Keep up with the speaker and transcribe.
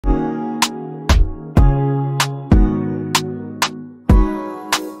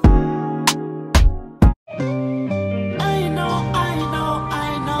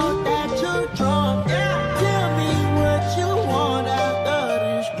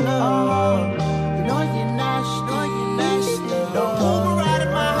club. You know you're nasty. Don't move around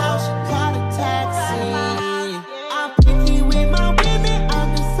in my house, call a taxi. I'm picky with my women, I'm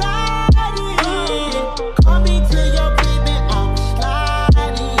deciding. Call me to your crib and I'm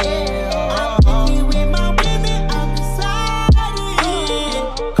sliding. I'm picky with my women, I'm deciding.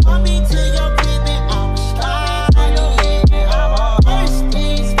 Call me to your crib and I'm sliding. First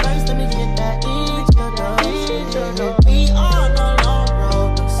things first, let me get that introduction. We on a long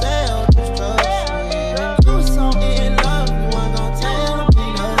road to self-destruction. You was so in love, you weren't gonna tell me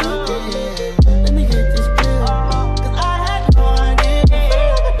nothing. Let me get this pill, cause I had no idea. I feel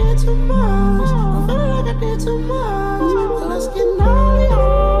like I did too much. I feel like I did too much. So let's get naughty,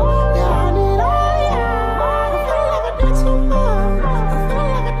 yeah, I need all y'all. I feel like I did too much. I feel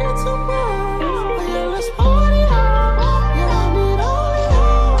like I did too much. But yeah, let's party, yeah, I need all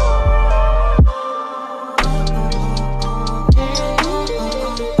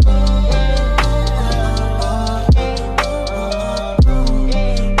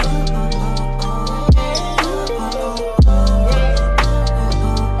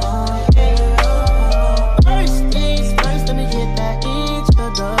First things first, let me get that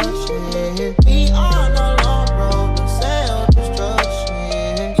introduction. We on a long road to self-destruction.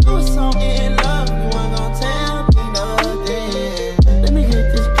 You was so in love, you weren't gonna tell me nothing. Let me get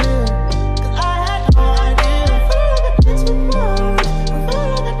this pill, cause I had no idea. I feel like I did too much. I feel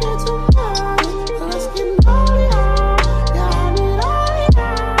like I did too much. So let's get naughty, yeah, I need all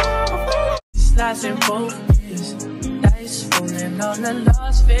y'all. I feel like Slides in focus, dice rolling on the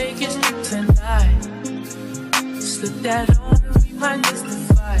Las Vegas strip tonight. Slip that on and we might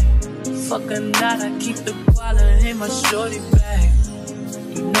mystify. Fuck a night, I keep the wallet in my shorty bag.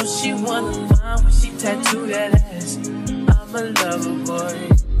 You know she wanna mine when she tattoo that ass. I'm a lover boy,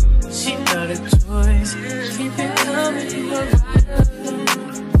 she know the choice. Keep it coming, you a rider.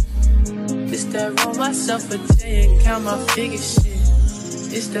 It's that roll myself a J and count my figure shit.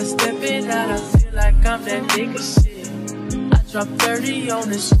 It's that stepping out, I feel like I'm that nigga shit. I drop 30 on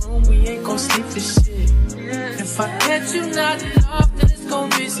this room, we ain't gon' sleep for shit. If I catch you nodding off, then it's gon'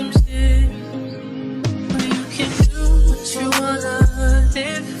 be some shit. But you can do what you wanna,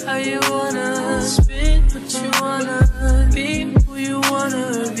 live how you wanna, spin what you wanna, be who you wanna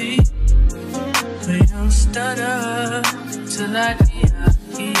be. But you don't stutter till I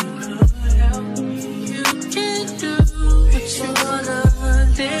You can do what you wanna,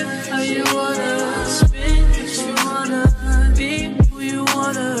 live how you wanna, spin what you wanna, be who you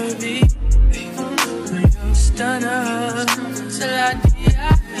wanna be. But you don't stutter till I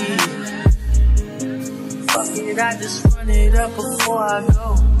Fuck it, I just run it up before I go.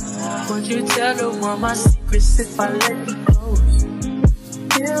 Would you tell the world my secrets if I let you close?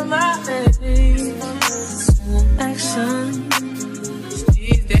 Feel my face, action.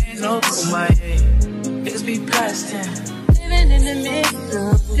 These days over my head, niggas be blasting. Living in the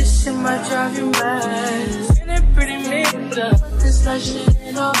middle, this shit might drive you mad. Feeling pretty mixed up, this like shit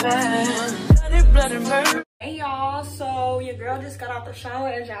ain't all bad. Blood and murder. Hey y'all, so your girl just got out the shower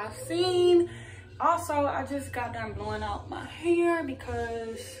as y'all seen. Also, I just got done blowing out my hair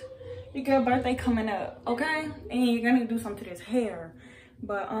because your girl birthday coming up, okay? And you're gonna do something to this hair.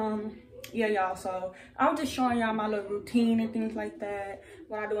 But yeah y'all, so I was just showing y'all my little routine and things like that.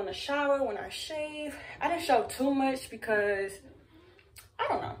 What I do in the shower, when I shave. I didn't show too much because I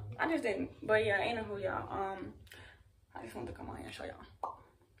don't know, I just didn't. But yeah, anywho y'all, I just wanted to come on here and show y'all.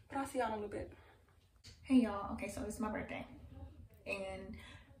 But I'll see y'all in a little bit. Hey y'all, okay, so it's my birthday and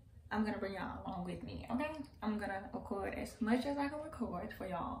I'm gonna bring y'all along with me, okay? I'm gonna record as much as I can record for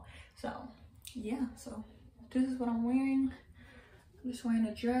y'all. So yeah, so this is what I'm wearing. I'm just wearing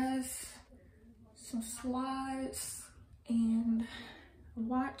a dress, some slides, and a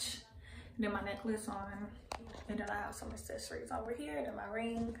watch, and then my necklace on, and then I have some accessories over here, and then my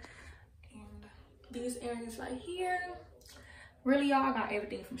ring, and these earrings right here. Really, y'all, I got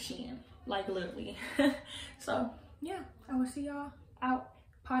everything from Shein, like literally. So yeah, I will see y'all out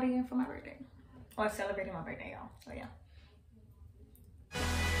partying for my birthday, or celebrating my birthday, y'all. So yeah.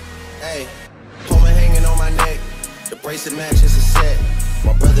 Hey, Homer hanging on my neck. The bracelet matches a set.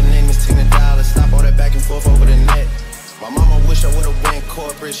 My brother name is Tina Dollar. Stop all that back and forth over the net. My mama wish I would've went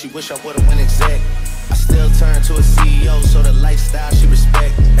corporate. She wish I would've went exec. I still turn to a CEO, so the lifestyle she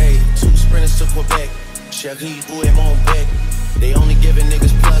respect. Hey, 2 sprinters to Quebec. Cherie, où est mon bec? They only giving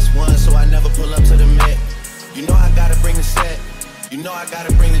niggas +1, so I never pull up to the Met. You know I gotta bring the set. You know I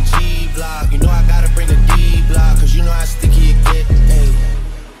gotta bring the G block. You know I gotta bring the D block, cause you know how sticky it get. Hey.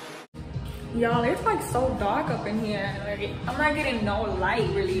 Y'all, it's like so dark up in here. Like, I'm not getting no light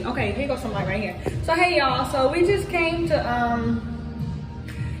really. Okay, here goes some light right here. So hey y'all, so we just came to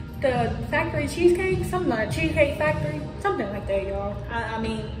Factory Cheesecake, something like Cheesecake Factory, something like that, y'all. I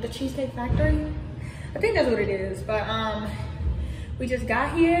mean, the Cheesecake Factory. I think that's what it is. But we just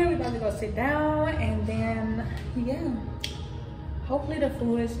got here. We're about to go sit down, and then yeah, hopefully the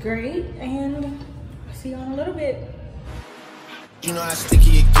food is great, and I'll see y'all in a little bit. You know how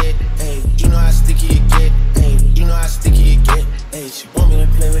sticky it get, ayy. You know how sticky it get, ayy. You know how sticky it get, ayy. She want me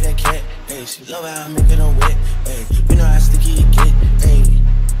to play with that cat, ayy. She love how I make it on wet, ayy. You know how sticky it get, ayy.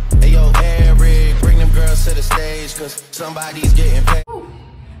 Hey yo, Eric, bring them girls to the stage, cause somebody's getting paid.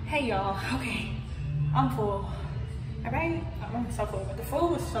 Hey y'all, okay, I'm full. Alright, I'm so full, but the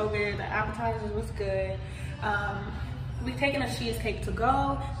food was so good. The appetizers was good. We taking a cheesecake to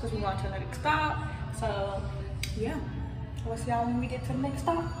go because we want to the next stop. So yeah. We'll see y'all when we get to the next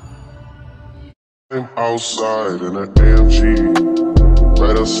stop. I'm outside in an AMG,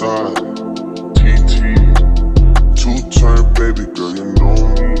 right outside, TT. Two-turn baby girl, you know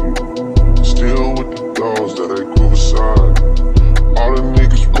me. Still with the dogs that I grew beside. All the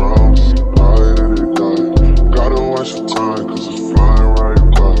niggas round me, right and they die. Gotta watch the time, cause it's flying right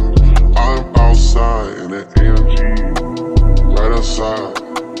by. I'm outside in an AMG, right outside,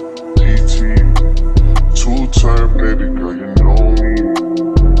 TT. Two-turn baby girl, you know me.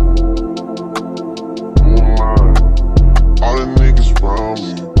 Moonlight. All the niggas round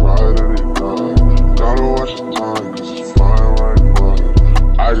me, right and they die. Gotta watch the time, cause it's flying right by.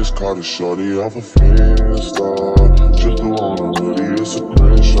 I just caught a shorty off a Insta. Just the one I'm really, it's a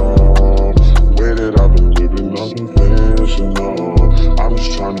screenshot. Way that I've been living unconventional. I'm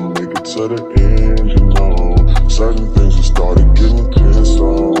just trying to make it to the end, you know. Certain things have started getting tense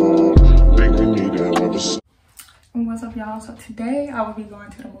on. Think we need to have a... What's up, y'all? So today I will be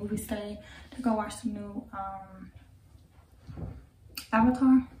going to the movie today to go watch the new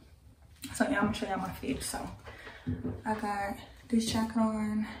Avatar. So yeah, I'm gonna show y'all my fit. So I got this jacket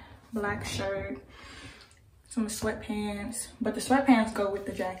on, black shirt, some sweatpants, but the sweatpants go with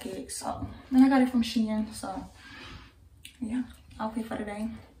the jacket. So, and I got it from Shein. So yeah, outfit for today.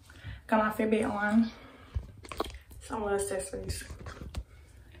 Got my Fitbit on, some little accessories,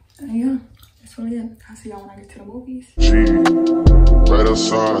 and yeah. That's really it. I'll see y'all when I get to the movies. Right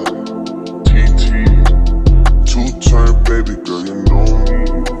outside, TT. Two-turn baby girl, you know me.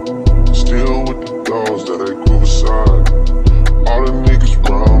 Still with the dogs that I grew beside. All the niggas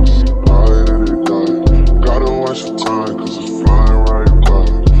round me, right and they die. Gotta watch the time, cause it's flying right by.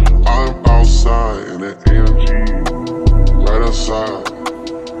 I'm outside in an AMG, right outside,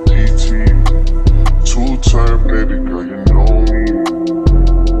 TT. Two-turn baby girl, you know me.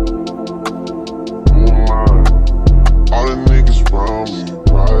 All the niggas round me,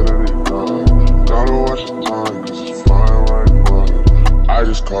 right and they die. Gotta watch the time, cause it's flying right by. I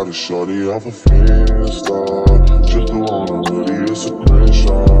just caught a shorty off a Insta. Just the one I'm really, it's a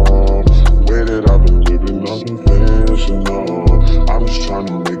screenshot. Way that I've been living unconventional. I'm just trying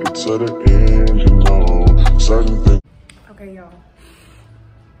to make it to the end, you know. Certain things. Okay, y'all.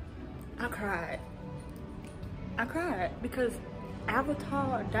 I cried because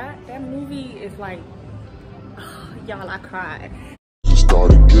Avatar, that movie is like, y'all, I cried.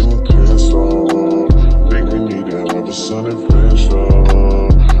 Started getting tense on.